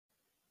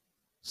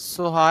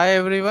So, hi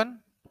everyone,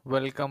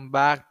 welcome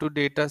back to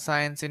Data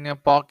Science in Your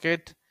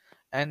Pocket.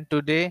 And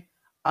today,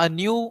 a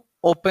new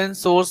open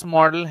source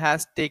model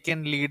has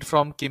taken lead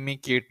from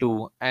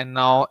Kimi-k2 and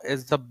now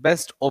is the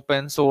best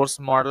open source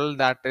model,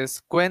 that is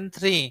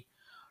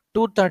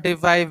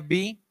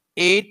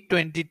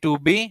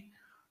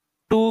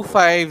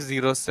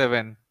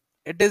Qwen3-235B-A22B-2507.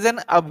 It is an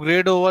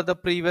upgrade over the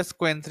previous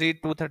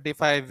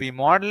Qwen3-235V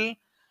model,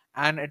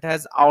 and it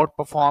has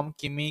outperformed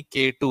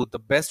Kimi-k2, the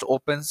best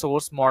open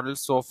source model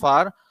so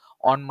far,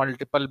 on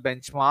multiple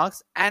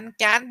benchmarks, and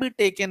can be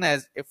taken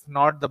as, if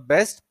not the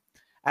best,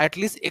 at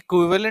least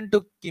equivalent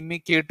to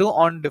Kimi-k2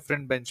 on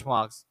different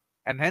benchmarks,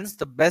 and hence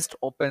the best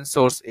open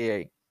source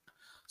AI.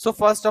 So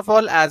first of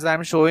all, as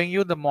I'm showing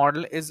you, the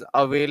model is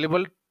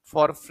available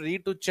for free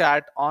to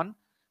chat on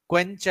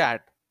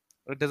Qwen3-235B-A22B-2507.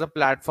 It is a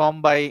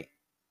platform by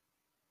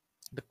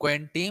the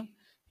Qwen team.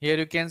 Here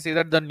you can see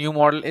that the new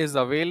model is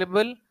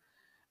available,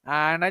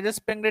 and I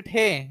just pinged it,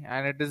 hey,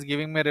 and it is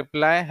giving me a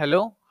reply,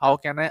 hello, how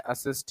can I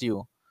assist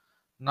you?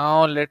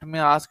 Now let me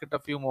ask it a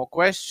few more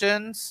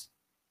questions.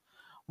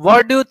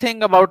 What do you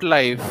think about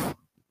life?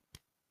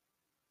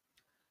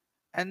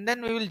 And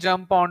then we will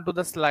jump on to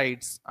the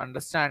slides,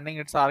 understanding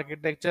its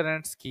architecture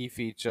and its key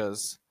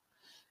features.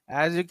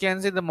 As you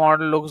can see, the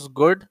model looks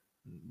good.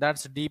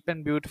 That's a deep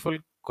and beautiful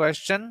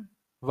question.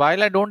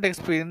 While I don't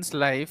experience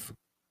life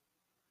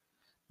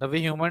the way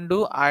humans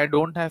do, I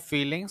don't have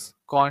feelings,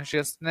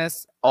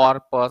 consciousness, or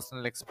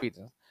personal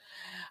experience.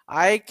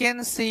 I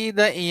can see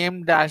the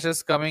EM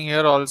dashes coming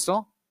here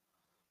also.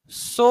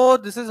 So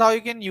this is how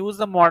you can use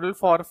the model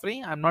for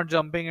free. I'm not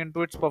jumping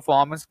into its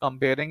performance,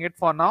 comparing it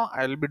for now.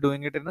 I will be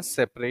doing it in a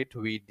separate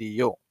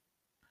video.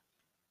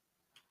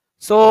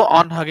 So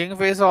on Hugging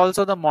Face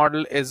also, the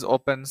model is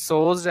open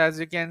sourced,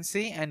 as you can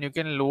see, and you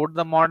can load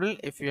the model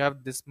if you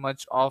have this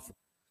much of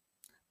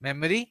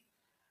memory.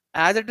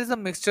 As it is a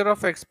mixture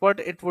of expert,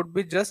 it would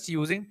be just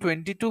using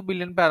 22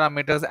 billion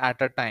parameters at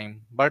a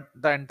time, but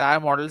the entire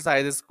model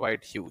size is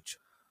quite huge.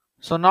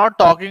 So now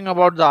talking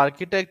about the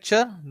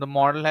architecture, the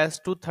model has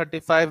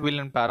 235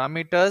 billion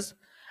parameters.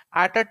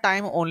 At a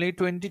time, only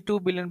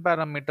 22 billion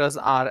parameters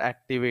are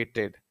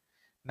activated.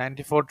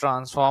 94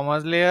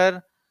 transformers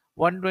layer,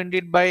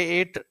 128 by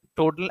 8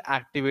 total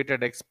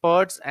activated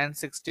experts, and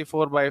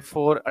 64 by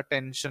 4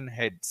 attention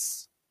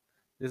heads.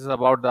 This is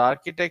about the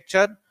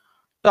architecture.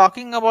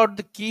 Talking about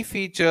the key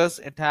features,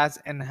 it has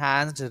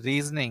enhanced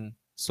reasoning,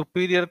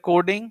 superior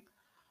coding,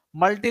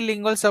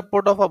 multilingual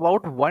support of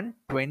about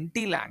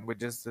 120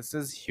 languages. This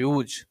is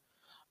huge.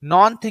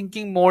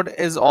 Non-thinking mode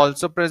is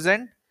also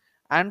present,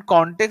 and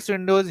context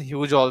window is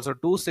huge also,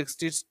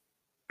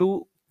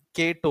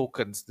 262k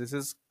tokens. This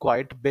is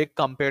quite big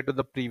compared to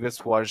the previous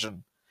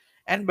version,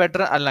 and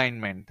better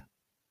alignment.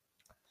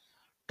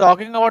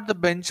 Talking about the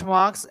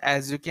benchmarks,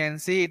 as you can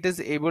see, it is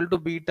able to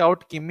beat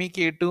out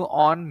Kimi-k2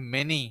 on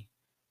many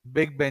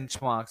big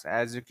benchmarks.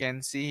 As you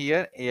can see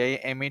here,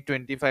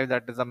 AI-ME25,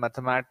 that is a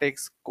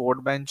mathematics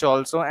code bench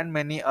also, and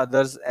many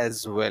others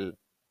as well.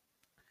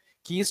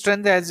 Key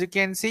strength, as you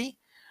can see,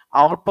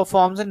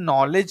 outperforms in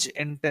knowledge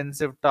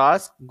intensive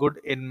tasks, good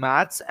in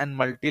maths and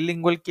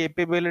multilingual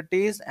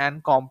capabilities,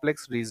 and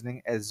complex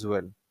reasoning as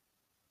well.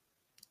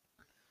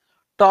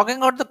 Talking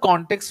about the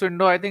context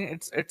window, I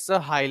think it's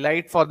a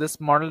highlight for this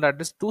model, that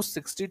is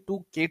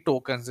 262k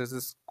tokens. This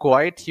is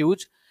quite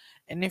huge,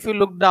 and if you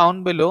look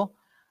down below,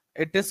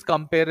 it is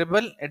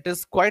comparable. It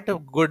is quite a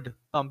good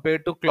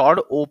compared to Claude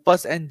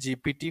Opus and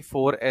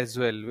GPT-4 as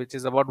well, which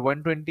is about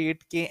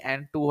 128k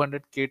and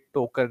 200k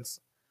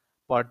tokens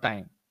per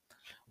time.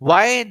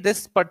 Why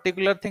this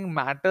particular thing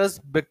matters?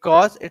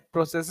 Because it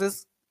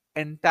processes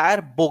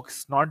entire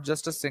books, not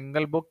just a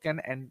single book,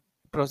 can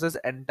process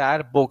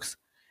entire books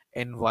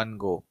in one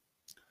go.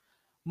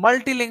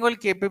 Multilingual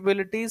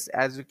capabilities,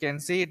 as you can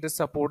see, it is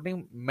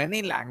supporting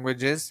many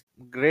languages.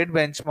 Great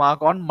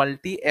benchmark on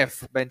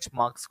multi-F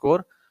benchmark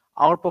score,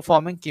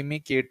 outperforming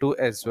Kimi-k2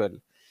 as well.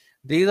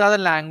 These are the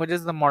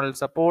languages the model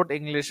support: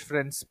 English,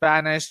 French,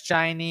 Spanish,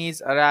 Chinese,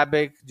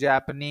 Arabic,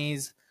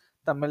 Japanese,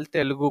 Tamil,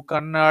 Telugu,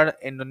 Kannada,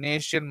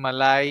 Indonesian,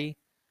 Malay,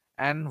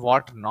 and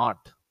what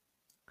not.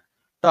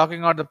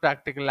 Talking about the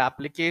practical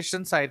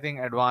applications, I think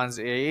advanced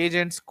AI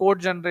agents, code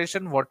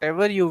generation,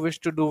 whatever you wish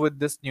to do with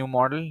this new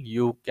model,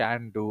 you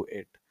can do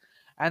it.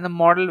 And the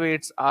model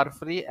weights are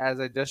free, as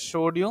I just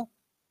showed you.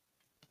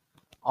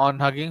 On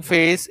Hugging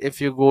Face, if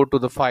you go to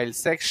the file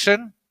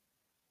section,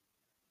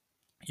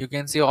 you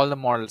can see all the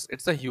models.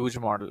 It's a huge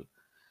model.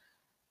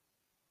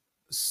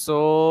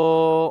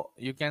 So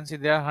you can see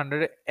there are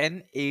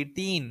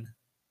 118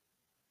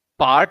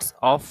 parts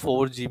of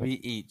 4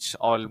 GB each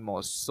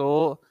almost.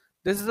 So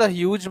this is a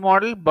huge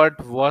model, but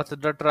worth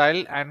the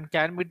trial, and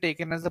can be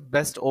taken as the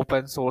best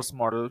open source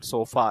model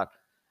so far,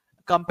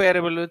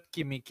 comparable with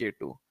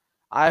Kimi-k2.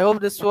 I hope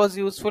this was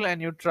useful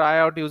and you try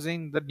out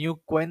using the new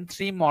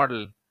Qwen3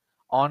 model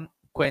on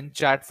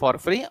Qwen3-235B for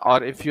free,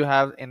 or if you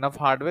have enough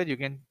hardware, you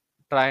can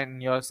try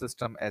in your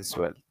system as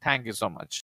well. Thank you so much.